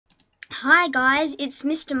Hi guys, it's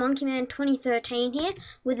Mr. Monkeyman 2013 here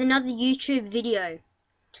with another YouTube video.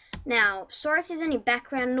 Now, sorry if there's any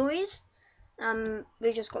background noise.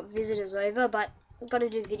 We just got visitors over, but I've got to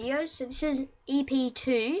do videos. So this is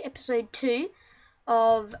EP2, episode 2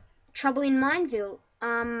 of Trouble in Mineville.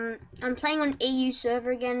 I'm playing on EU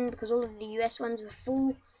server again because all of the US ones were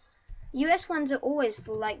full. US ones are always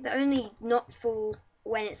full, like they're only not full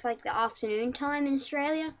when it's like the afternoon time in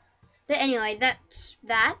Australia. But anyway, that's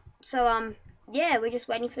that. So, yeah, we're just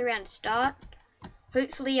waiting for the round to start.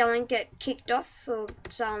 Hopefully I won't get kicked off for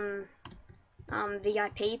some,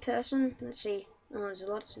 VIP person. Let's see. Oh, there's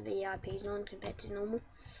lots of VIPs on compared to normal.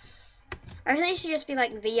 I think it should just be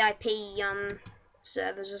like VIP,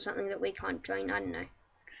 servers or something that we can't join. I don't know.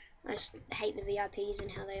 I just hate the VIPs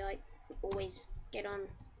and how they, like, always get on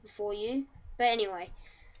before you. But anyway.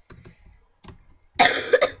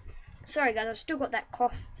 Sorry guys, I've still got that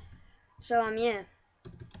cough. So, yeah.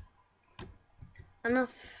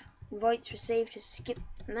 Enough votes received to skip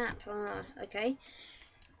map. Okay.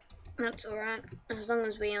 That's alright. As long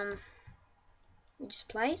as we just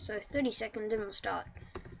play. So 30 seconds and we'll start.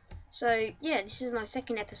 So yeah, this is my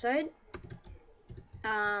second episode.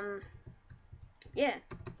 Yeah.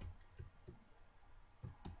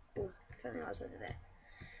 Oh, feeling I was over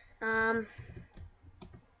there.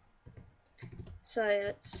 So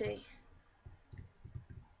let's see.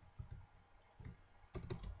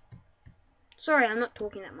 Sorry, I'm not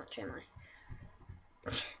talking that much, am I?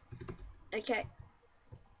 Okay.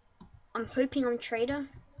 I'm hoping I'm trader.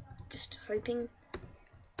 Just hoping.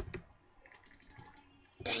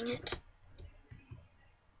 Dang it.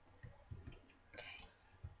 Okay.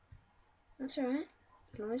 That's alright. You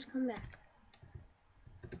can always come back.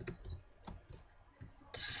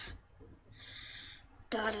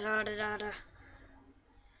 Da da da da da da.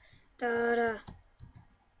 Da da.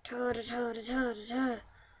 Da da da da da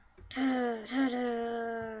da da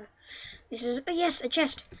da. This is yes, a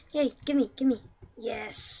chest. Yay, gimme.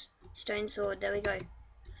 Yes. Stone sword, there we go.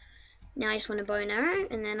 Now I just want a bow and arrow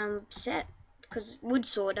and then I'm set. Because wood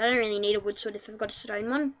sword, I don't really need a wood sword if I've got a stone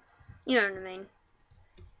one. You know what I mean.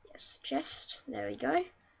 Yes, chest, there we go.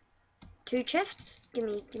 2 chests,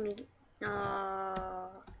 gimme.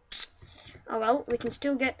 Oh well, we can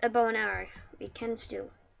still get a bow and arrow. We can still.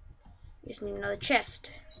 We just need another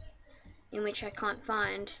chest. In which I can't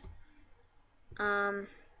find.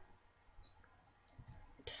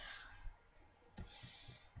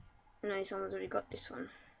 No, someone's already got this one.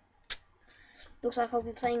 Looks like I'll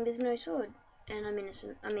be playing with no sword. And I'm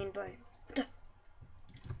innocent. I mean bow. What the?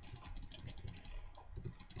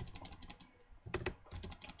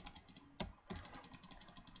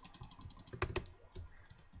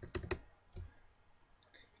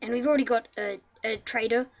 And we've already got a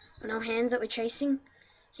trader on our hands that we're chasing.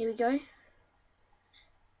 Here we go.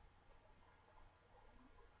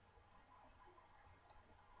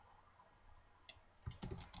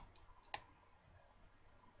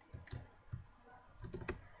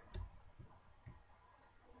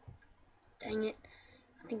 Dang it.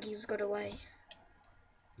 I think he's got away.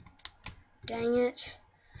 Dang it.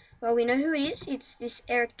 Well, we know who it is. It's this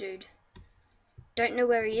Eric dude. Don't know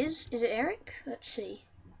where he is. Is it Eric? Let's see.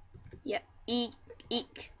 Yep.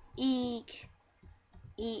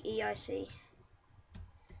 E-E-I-C.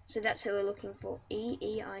 So that's who we're looking for.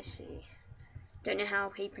 E-E-I-C. Don't know how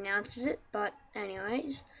he pronounces it, but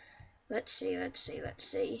anyways. Let's see.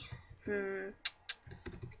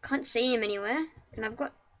 Can't see him anywhere. And I've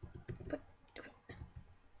got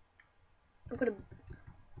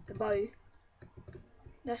a bow.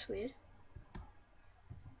 That's weird.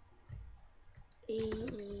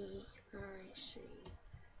 E-E-I-C.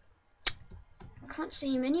 I can't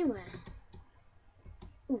see him anywhere.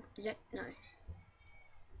 Ooh, is that? No.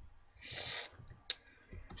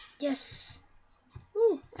 Yes.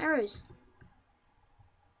 Ooh, arrows.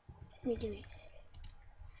 Gimme.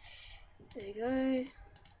 There you go.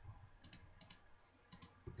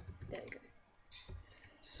 There we go.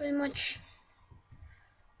 So much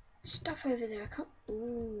stuff over there. I can't.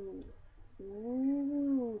 Ooh.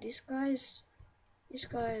 This guy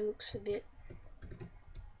looks a bit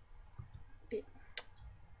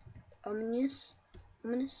ominous.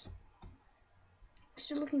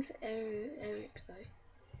 Still looking for Eric though.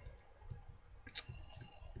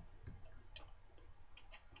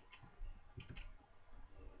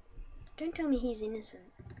 Don't tell me he's innocent.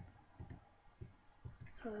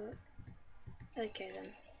 Okay then.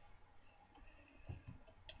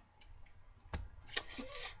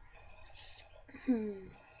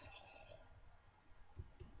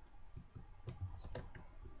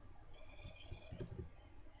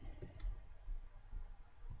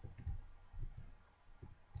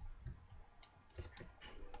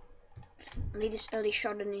 I need this early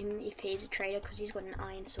shot on him if he's a traitor, because he's got an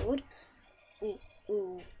iron sword. Ooh,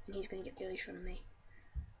 ooh, and he's going to get the early shot on me.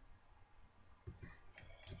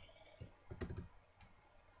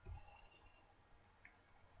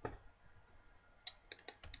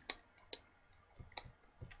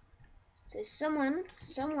 So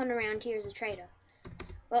someone around here is a traitor.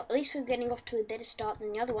 Well, at least we're getting off to a better start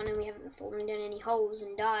than the other one, and we haven't fallen down any holes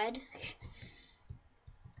and died.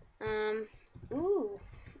 Ooh,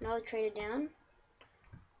 another traitor down.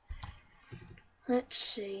 Let's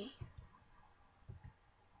see.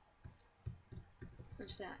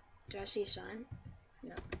 What's that? Did I see a sign?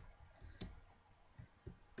 No.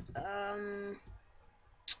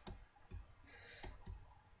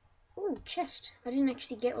 Ooh, chest. I didn't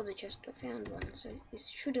actually get all the chests. I found one, so this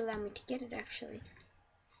should allow me to get it, actually.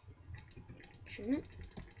 Shouldn't it?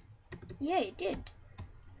 Yeah, it did.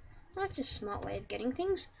 Well, that's a smart way of getting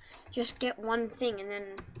things. Just get one thing and then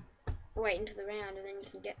wait until the round, and then you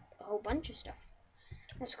can get a whole bunch of stuff.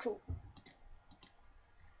 That's cool.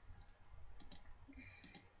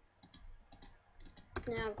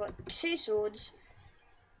 Now I've got 2 swords.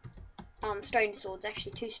 Stone swords,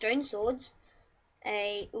 actually 2 stone swords.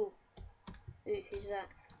 Ooh, who's that?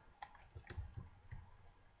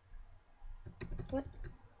 What?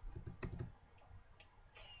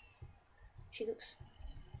 She looks...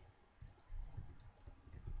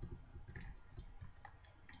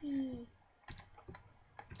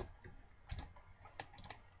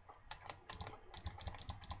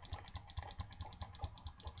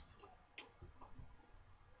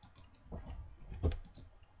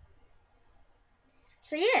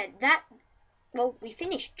 So yeah, well, we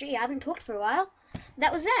finished. Gee, I haven't talked for a while.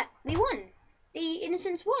 That was that. We won. The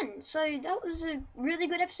Innocents won. So that was a really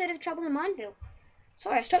good episode of Trouble in Mineville.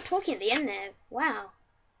 Sorry, I stopped talking at the end there. Wow.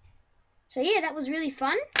 So yeah, that was really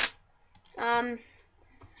fun.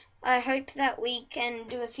 I hope that we can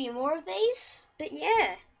do a few more of these. But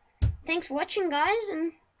yeah, thanks for watching, guys,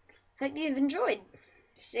 and hope you've enjoyed.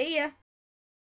 See ya.